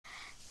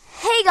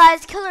Hey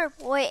guys, Killer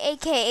Boy,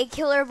 aka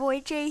Killer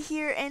Boy J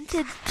here, and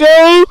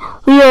today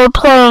we are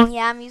playing.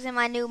 Yeah, I'm using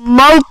my new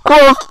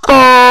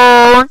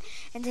microphone,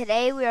 and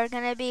today we are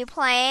gonna be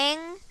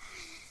playing.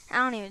 I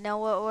don't even know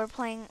what we're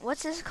playing.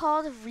 What's this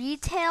called?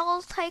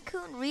 Retail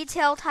Tycoon.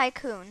 Retail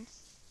Tycoon.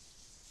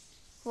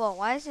 Whoa,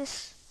 why is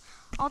this?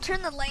 I'll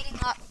turn the lighting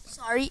up.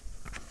 Sorry.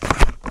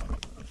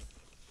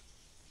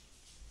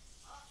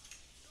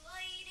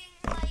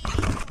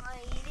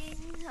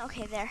 Lighting.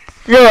 Okay, there.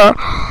 Yeah.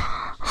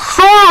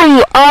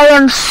 Sorry, I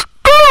am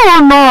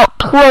still not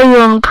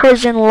playing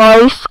Prison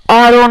Life.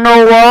 I don't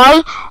know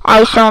why.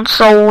 I sound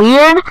so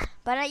weird.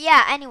 But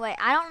yeah, anyway,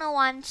 I don't know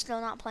why I'm still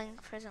not playing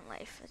Prison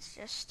Life. It's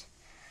just,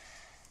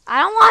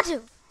 I don't want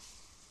to.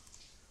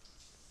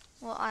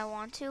 Well, I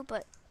want to,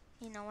 but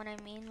you know what I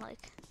mean,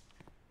 like.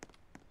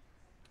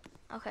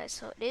 Okay,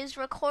 so it is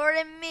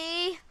recording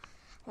me.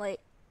 Wait.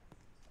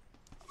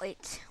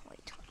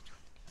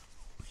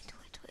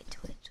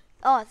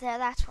 Oh, there,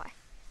 that's why.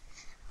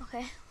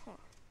 Okay.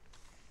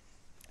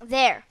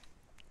 There.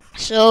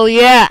 So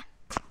yeah.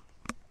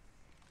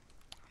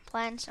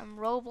 Playing some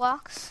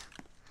Roblox.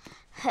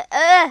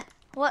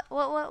 What?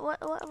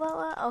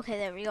 Okay,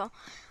 there we go.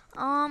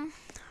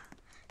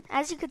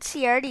 As you could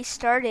see, I already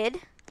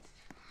started.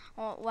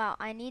 Oh, wow,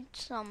 I need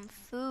some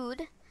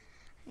food.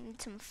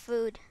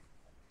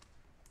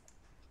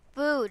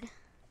 Food.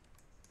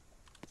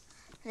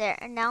 There,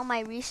 and now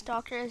my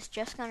restocker is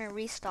just gonna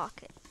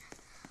restock it.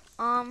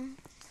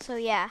 So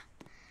yeah.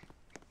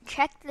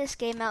 Check this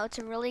game out. It's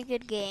a really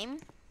good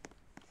game.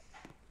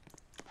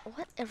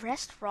 What?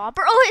 Arrest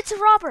robber? Oh, it's a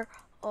robber!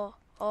 Oh,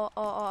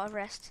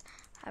 arrest.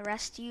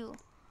 Arrest you.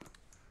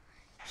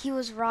 He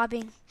was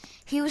robbing.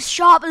 He was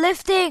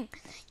shoplifting!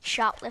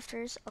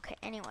 Shoplifters. Okay,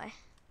 anyway.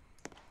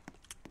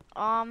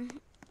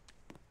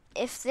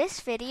 If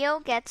this video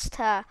gets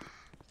to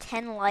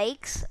 10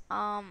 likes,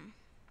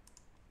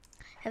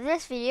 if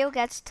this video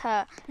gets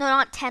to, no,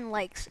 not 10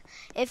 likes.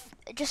 If,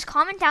 just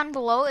comment down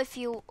below if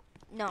you,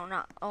 no,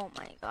 not, oh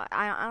my god,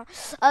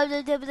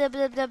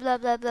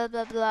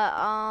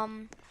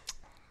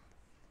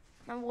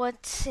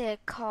 what's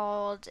it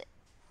called?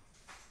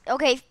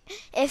 Okay,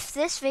 if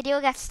this video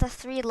gets to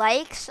 3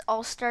 likes,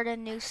 I'll start a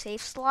new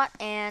save slot,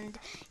 and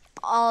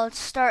I'll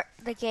start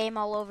the game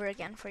all over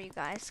again for you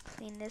guys.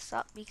 Clean this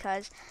up,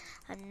 because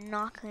I'm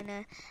not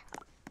gonna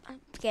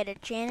get a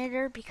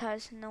janitor,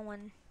 because no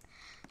one,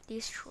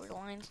 these short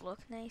lines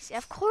look nice.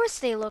 Of course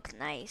they look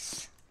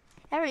nice.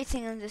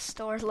 Everything in this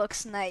store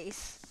looks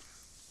nice.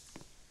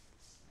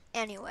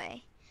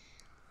 Anyway.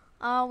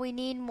 We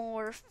need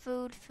more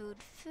food.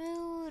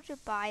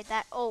 Buy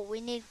that. Oh,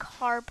 we need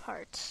car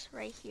parts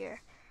right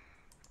here.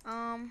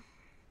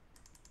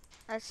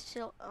 Let's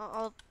still,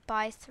 I'll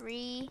buy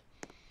 3.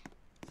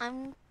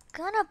 I'm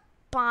gonna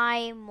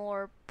buy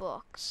more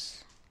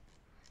books.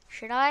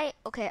 Should I?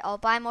 Okay, I'll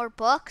buy more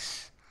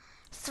books.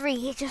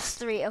 3, just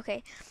 3,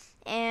 okay.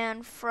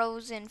 And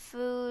frozen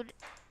food,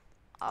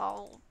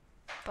 I'll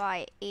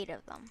buy 8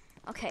 of them.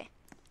 Okay.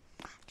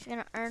 Just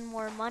gonna earn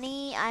more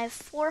money. I have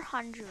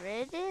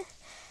 400.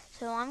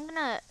 So I'm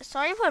gonna,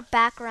 sorry for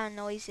background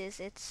noises.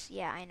 It's,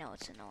 yeah, I know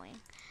it's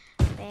annoying.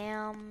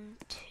 Bam,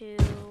 2,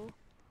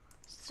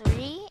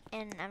 3.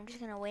 And I'm just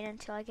gonna wait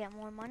until I get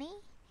more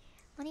money.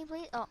 Money,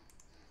 please. Oh,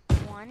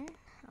 1.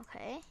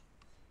 Okay.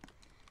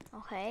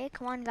 Okay,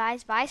 come on,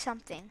 guys, buy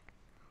something.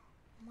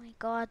 Oh my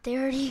god, they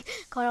already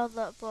got all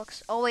the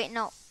books. Oh wait,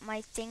 no, my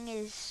thing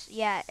is,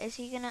 yeah, is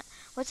he gonna,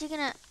 what's he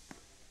gonna,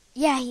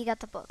 yeah, he got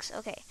the books,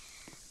 okay.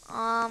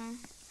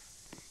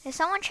 Is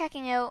someone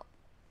checking out?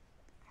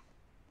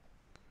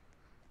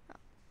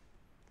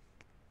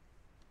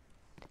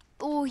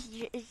 Oh,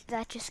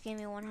 that just gave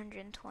me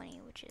 120,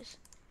 which is,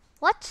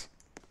 what?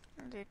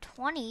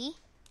 120?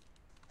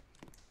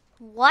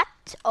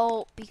 What?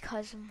 Oh,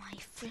 because of my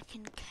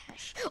freaking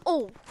cash.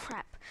 Oh,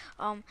 crap.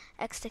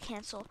 X to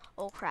cancel.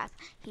 Oh, crap.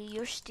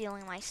 You're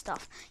stealing my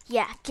stuff.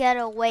 Yeah, get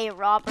away,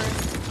 robber.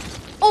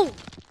 Oh!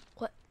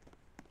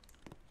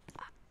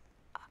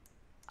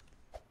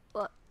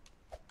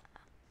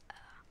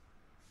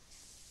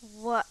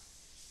 What?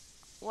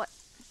 What?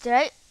 Did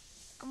I?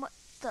 What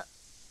the?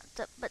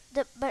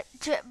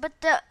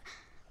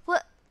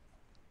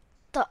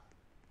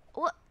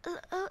 What?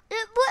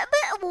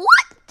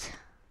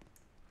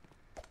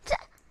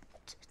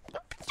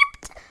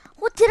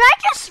 What, did I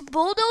just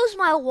bulldoze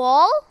my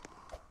wall?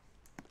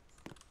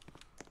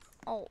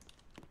 Oh,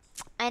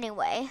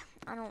 anyway,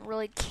 I don't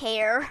really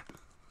care.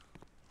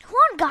 Come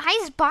on,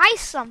 guys, buy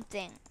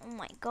something. Oh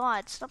my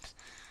god, stop.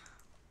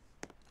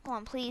 Come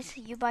on, please,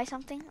 you buy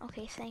something?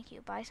 Okay, thank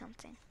you, buy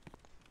something.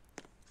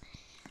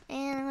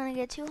 And I'm gonna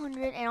get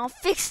 200, and I'll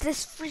fix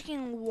this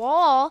freaking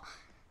wall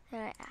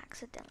that I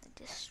accidentally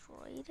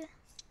destroyed.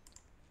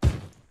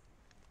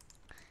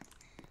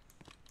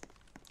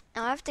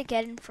 Now I have to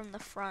get in from the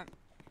front.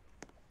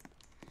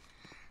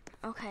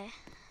 Okay.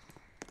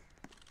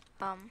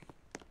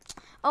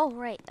 Oh,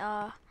 right,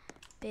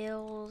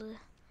 build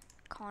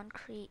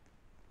concrete.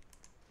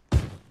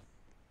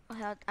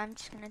 Okay, I'm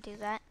just gonna do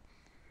that.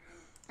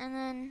 And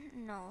then,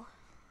 no.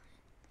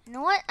 You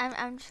know what?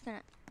 I'm just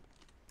gonna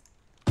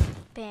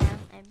bam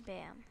and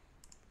bam.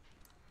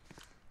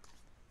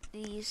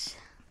 These.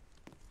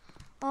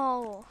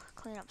 Oh,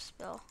 clean up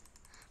spill.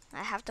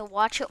 I have to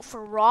watch out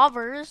for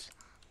robbers.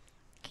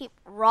 Keep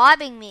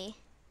robbing me.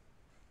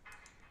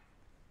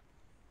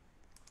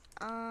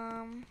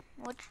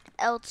 What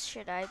else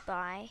should I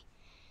buy?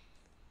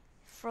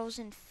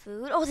 Frozen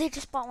food. Oh, they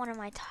just bought one of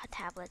my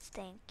tablets.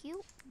 Thank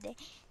you.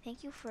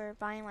 Thank you for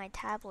buying my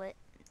tablet.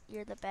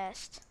 You're the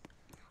best.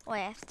 Oh, I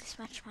have this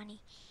much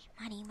money.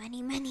 Money,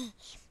 money, money.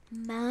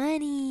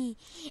 Money.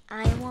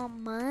 I want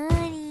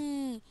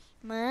money.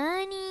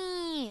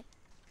 Money.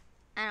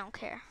 I don't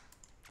care.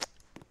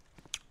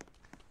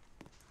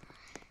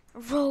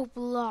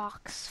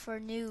 Roblox for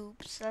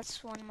noobs.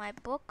 That's one of my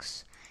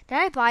books. Did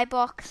I buy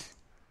books?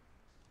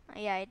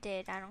 Yeah, I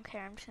did. I don't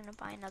care. I'm just gonna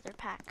buy another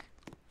pack.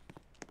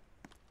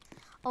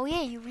 Oh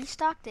yeah, you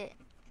restocked it.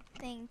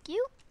 Thank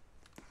you.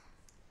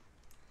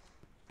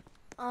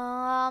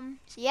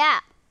 Yeah.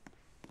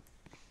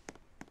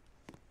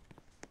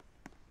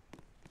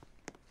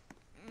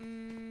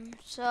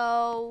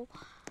 So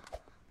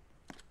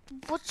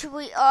what should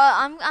we?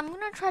 I'm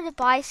gonna try to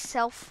buy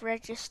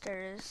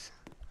self-registers.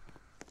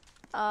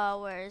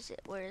 Where is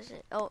it? Where is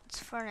it? Oh, it's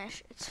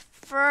furnish. It's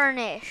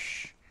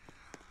furnish.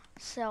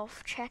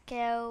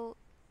 Self-checkout.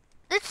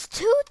 It's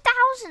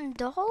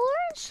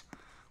 $2,000.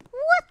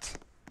 What?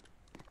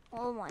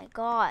 Oh my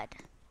god.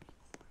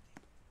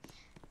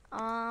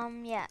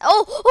 Yeah.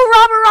 Oh,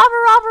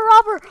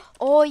 robber.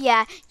 Oh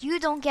yeah, you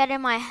don't get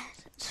in my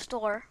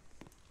store.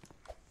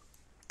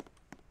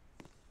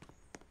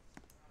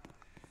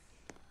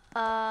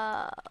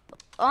 I'm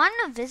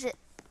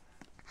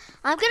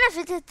gonna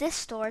visit this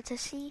store to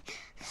see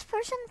this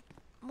person.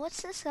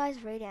 What's this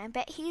guy's rating? I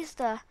bet he's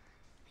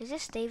is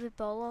this David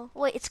Bolo?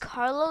 Wait, it's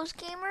Carlos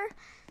Gamer?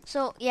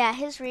 So yeah,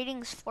 his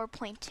rating is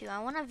 4.2. I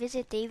wanna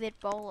visit David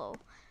Bolo.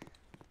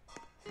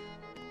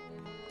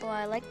 Oh,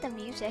 I like the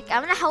music.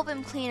 I'm gonna help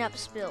him clean up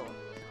spill.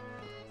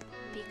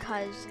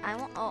 Because I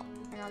want, oh,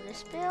 another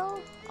spill.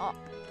 Oh,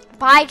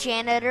 bye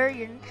janitor.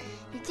 You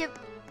can,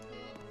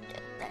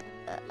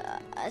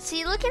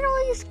 see, look at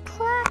all these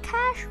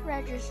cash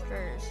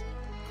registers.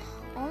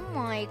 Oh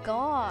my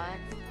god.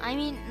 I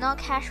mean, not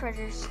cash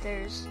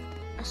registers,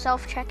 a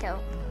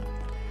self-checkout.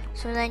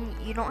 So then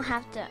you don't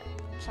have to,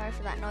 sorry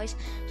for that noise.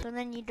 So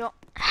then you don't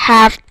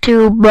Have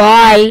to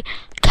buy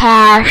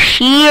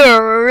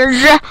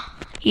cashiers.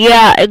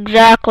 Yeah,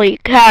 exactly.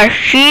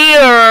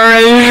 Cashiers.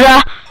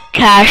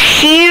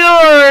 Cashiers.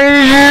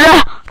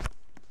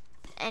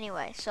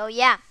 Anyway, so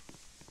yeah.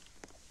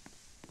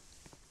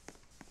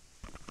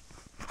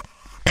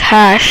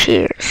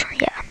 Cashiers.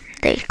 Yeah,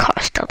 they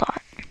cost a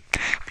lot.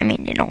 I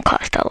mean, they don't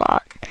cost a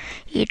lot.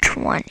 Each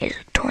one is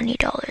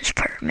 $20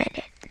 per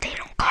minute. They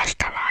don't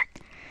cost a lot.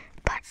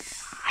 But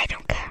I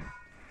don't care.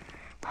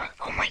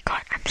 Oh my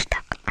god, I'm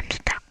stuck.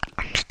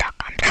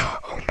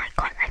 Oh my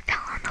god, I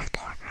fell on the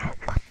floor.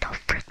 What the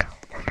frick?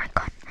 Oh my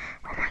god.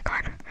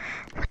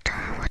 What the?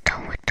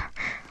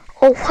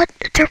 Oh, what?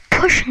 They're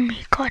pushing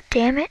me. God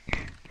damn it.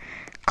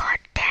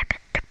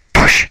 They're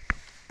pushing.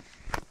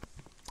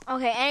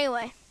 Okay,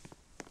 anyway.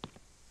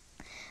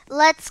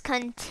 Let's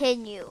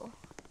continue.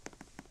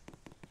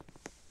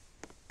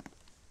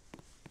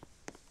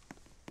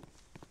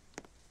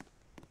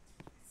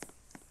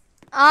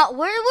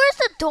 Where's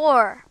the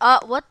door?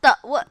 What the?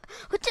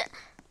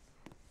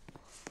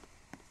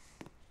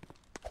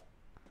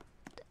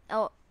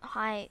 Oh,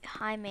 hi,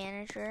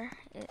 manager.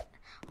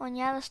 Oh, and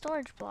you have a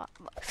storage block.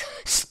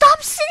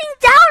 Stop sitting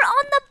down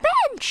on the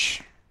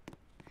bench!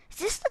 Is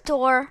this the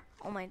door?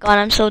 Oh my god,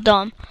 I'm so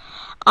dumb.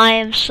 I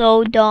am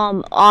so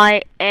dumb.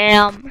 I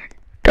am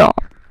dumb.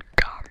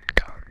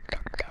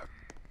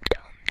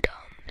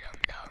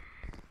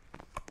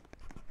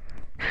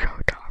 So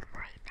dumb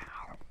right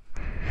now.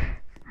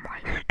 My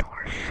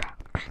store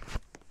sucks.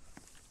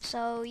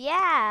 So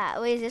yeah,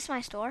 wait, is this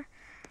my store?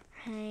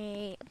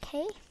 Hey,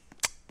 okay.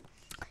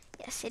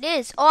 Yes, it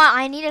is. Oh,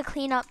 I need to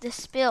clean up this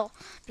spill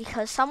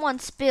because someone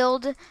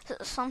spilled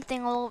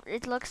something.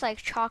 It looks like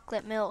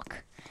chocolate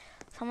milk.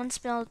 Someone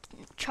spilled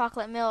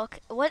chocolate milk.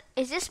 What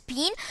is this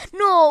bean?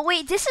 No,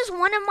 wait. This is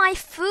one of my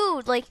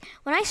food. Like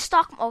when I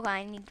stock. Oh,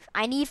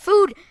 I need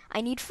food.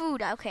 I need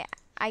food. Okay,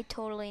 I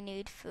totally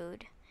need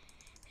food.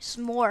 Just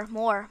more.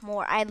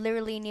 I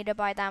literally need to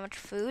buy that much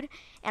food,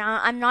 and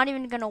I'm not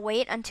even gonna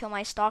wait until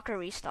my stalker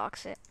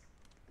restocks it.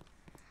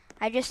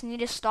 I just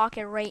need to stock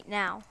it right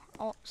now.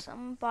 Oh,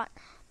 someone bought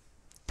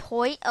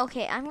toy.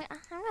 Okay, I'm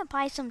gonna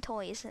buy some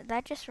toys.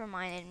 That just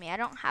reminded me. I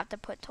don't have to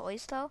put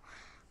toys though,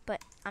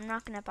 but I'm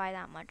not gonna buy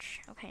that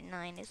much. Okay,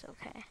 9 is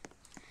okay.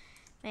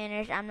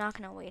 Manager, I'm not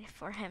gonna wait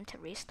for him to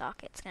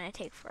restock it. It's gonna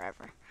take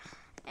forever.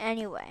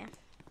 Anyway,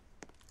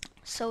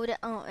 soda.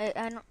 Oh,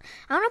 I'm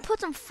gonna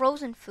put some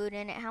frozen food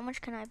in it. How much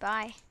can I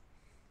buy?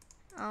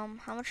 How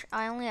much?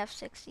 I only have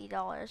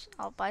 $60.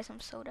 I'll buy some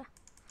soda.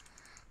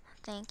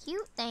 Thank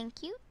you.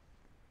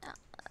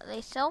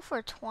 They sell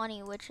for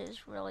 20, which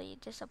is really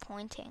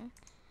disappointing.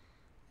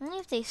 Only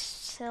if they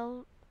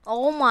sell.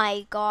 Oh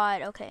my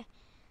god. Okay,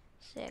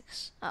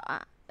 6.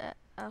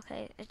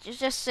 Okay, it's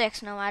just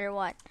 6 no matter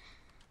what.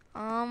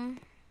 I'm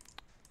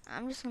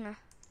just gonna...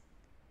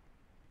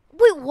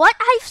 Wait, what?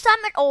 I've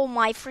summoned... Oh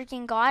my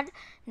freaking god.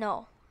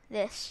 No,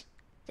 this.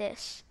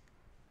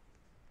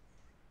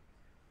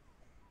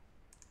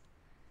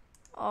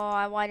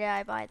 Oh, why did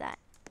I buy that?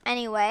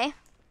 Anyway.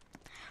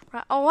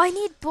 Oh, I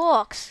need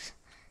books.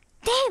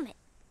 Damn it.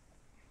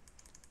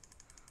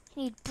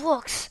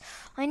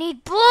 I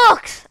need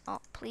books. Oh,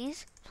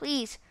 please.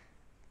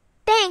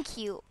 Thank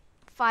you.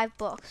 5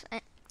 books.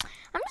 I'm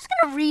just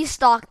gonna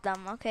restock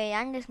them, okay?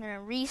 I'm just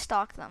gonna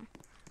restock them.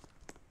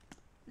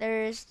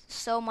 There's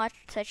so much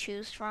to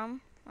choose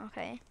from.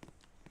 Okay.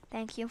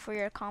 Thank you for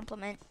your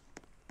compliment.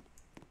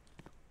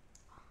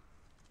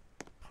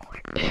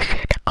 Is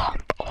it a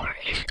comp or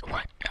is it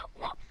what?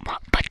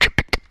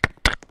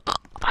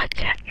 I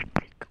can't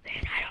speak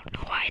then. I don't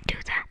know why I do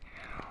that.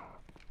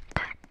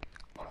 But,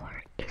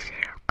 or is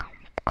it a comp?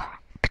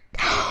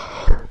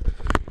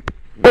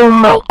 Oh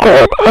my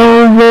god, I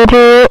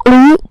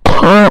literally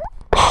can't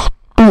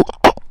speak.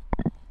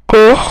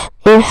 This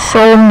is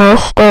so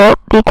messed up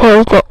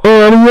because the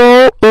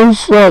audio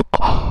is like,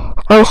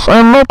 I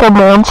sound like a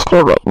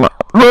monster right now.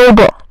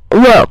 Robot.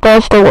 Yeah,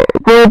 that's the word.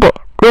 Robot.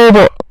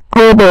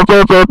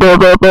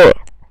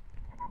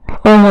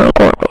 Oh my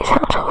god, they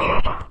sound so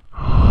weird.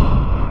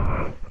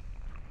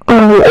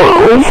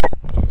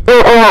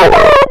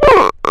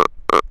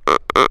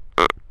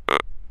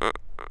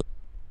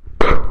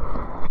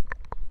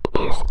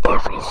 Is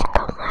every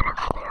single one of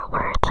their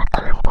words a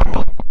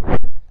compliment?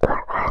 Or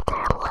are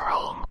they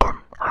lying to me?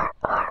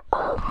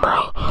 Oh my,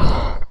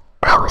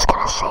 I was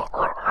gonna say,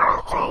 or are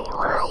they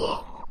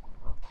lying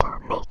to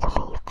make me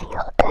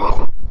feel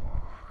good?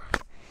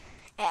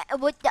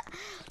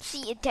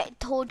 See, I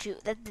told you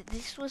that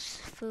this was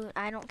food.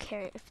 I don't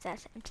care if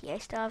that's empty. I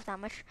still have that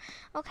much.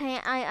 Okay,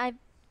 I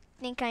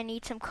think I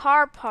need some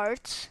car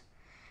parts.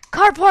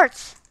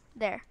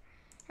 There.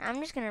 I'm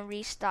just gonna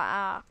restock.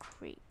 Ah,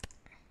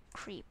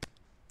 creep.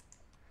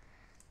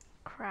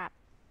 Crap.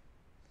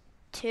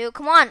 2.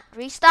 Come on,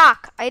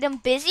 restock. Item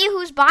busy.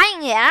 Who's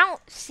buying it? I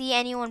don't see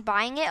anyone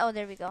buying it. Oh,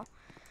 there we go.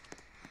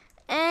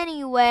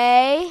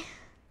 Anyway.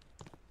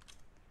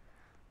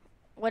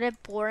 What a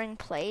boring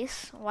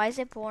place. Why is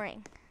it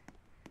boring?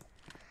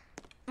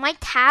 My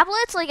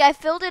tablets, like I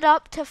filled it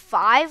up to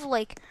 5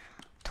 like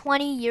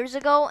 20 years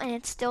ago and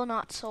it's still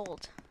not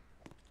sold.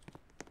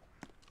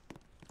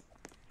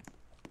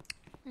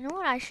 You know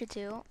what I should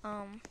do?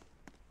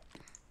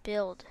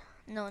 Build.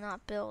 No,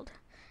 not build.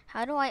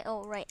 How do I,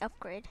 oh right,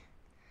 upgrade.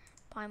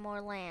 Buy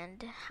more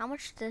land. How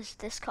much does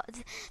this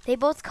cost? They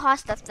both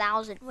cost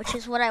 1,000, which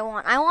is what I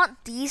want. I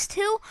want these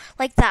two,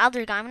 like the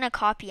other guy. I'm gonna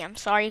copy him.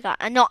 Sorry, guys.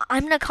 No,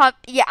 I'm gonna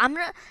copy. Yeah, I'm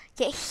gonna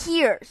get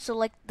here. So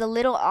like the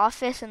little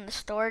office and the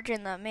storage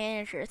and the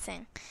manager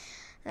thing.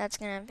 That's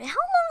gonna be. How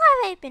long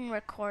have I been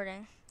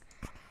recording?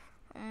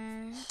 How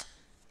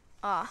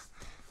long?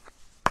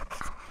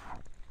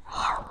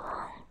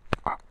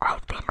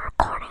 I've been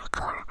recording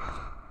for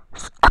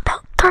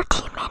about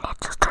 13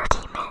 minutes.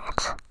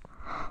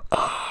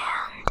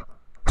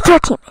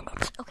 13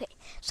 minutes. Okay,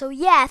 so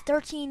yeah,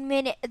 13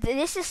 minutes.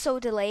 This is so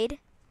delayed.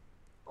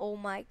 Oh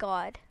my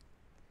god.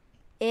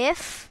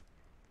 If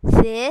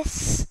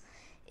this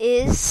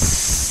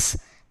is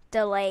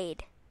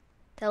delayed.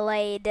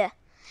 Is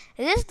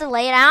this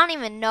delayed? I don't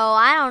even know.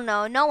 I don't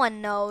know. No one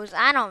knows.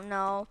 I don't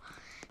know.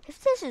 If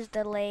this is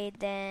delayed,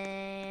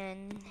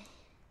 then...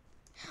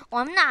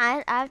 Well, I'm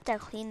not. I have to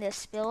clean this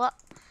spill up.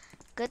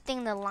 Good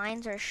thing the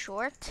lines are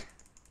short.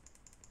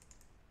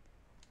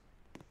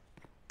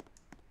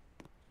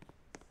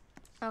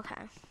 Okay.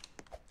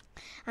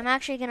 I'm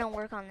actually gonna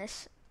work on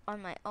this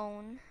on my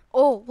own.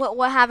 Oh,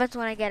 what happens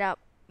when I get up?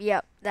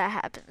 Yep, that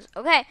happens.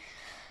 Okay.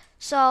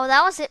 So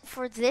that was it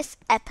for this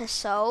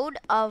episode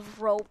of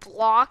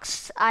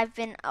Roblox. I've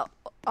been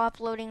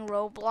uploading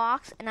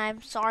Roblox, and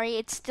I'm sorry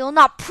it's still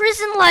not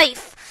prison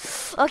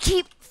life. I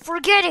keep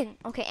forgetting.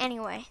 Okay,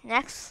 anyway,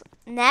 what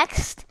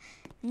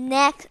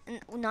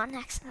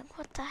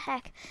the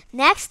heck?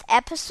 Next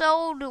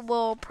episode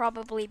will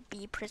probably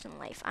be prison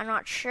life. I'm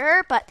not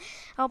sure, but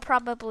it'll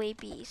probably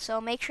be. So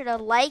make sure to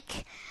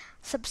like,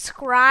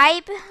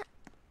 subscribe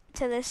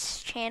to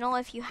this channel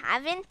if you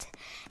haven't,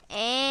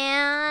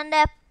 and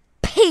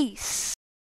peace.